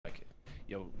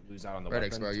you'll lose out on the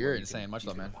Redix, bro, you're insane. Much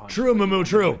love, man. True, Mumu,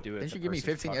 true. Didn't you give me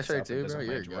 15 yesterday too, bro?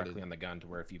 You're directly on the gun to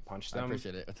where if you punch them,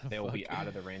 they will be out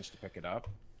of the range to pick it up.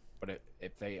 But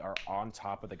if they are on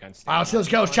top of the gun, all right, let's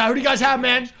go. Chat, who do you guys have,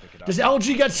 man? Does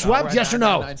LG get swept? Yes or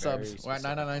no? 9 subs. We're at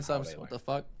 999 subs. What the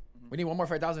fuck? We need one more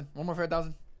for 1,000. One more for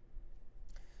 1,000.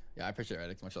 Yeah, I appreciate it,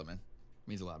 Redix. Much love, man.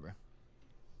 Means a lot, bro.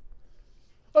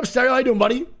 I'm Stereo. How you doing,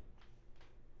 buddy?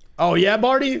 Oh yeah,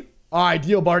 Barty. All right,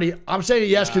 deal, Barty. I'm saying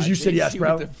yes because you said yes,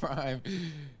 bro.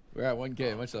 We're at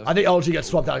 1K. Much love. I think LG gets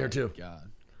swept out here too.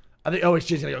 God. I think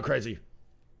OXG is gonna go crazy.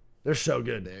 They're so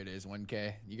good. There it is,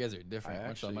 1K. You guys are different.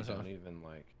 Much love. Even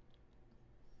like.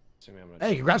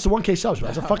 Hey, congrats to 1K subs, bro.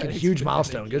 That's a fucking huge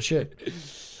milestone. Good shit.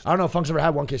 I don't know if Funk's ever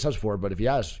had 1K subs before, but if he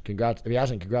has, congrats. If he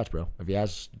hasn't, congrats, bro. If he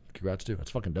has, congrats too.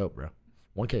 That's fucking dope, bro.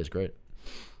 1K is great.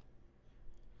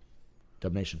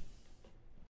 Dub Nation.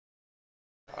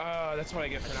 That's what I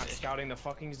get for not scouting the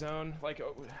fucking zone. Like,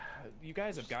 you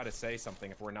guys have got to say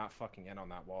something if we're not fucking in on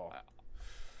that wall.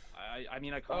 I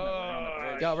mean, I called it on the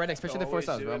bridge. Yo, Redix, picture the 4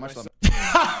 subs, bro. Much love.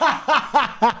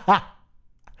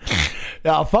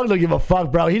 Yeah, Funk don't give a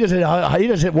fuck, bro. He just hit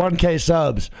 1K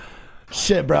subs.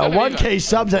 Shit, bro. 1K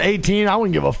subs at 18. I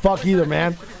wouldn't give a fuck either,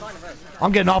 man.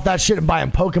 I'm getting off that shit and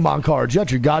buying Pokemon cards. You out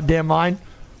your goddamn mind?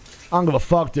 I don't give a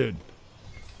fuck, dude.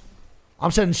 I'm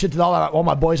sending shit to all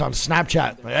my boys on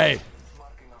Snapchat. Like, hey,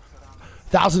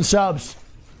 1,000 subs.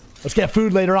 Let's get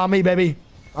food later on me, baby.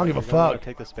 I don't give a fuck.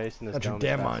 Take the space in this That's your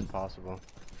damn mind. possible.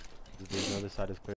 The other side is clear.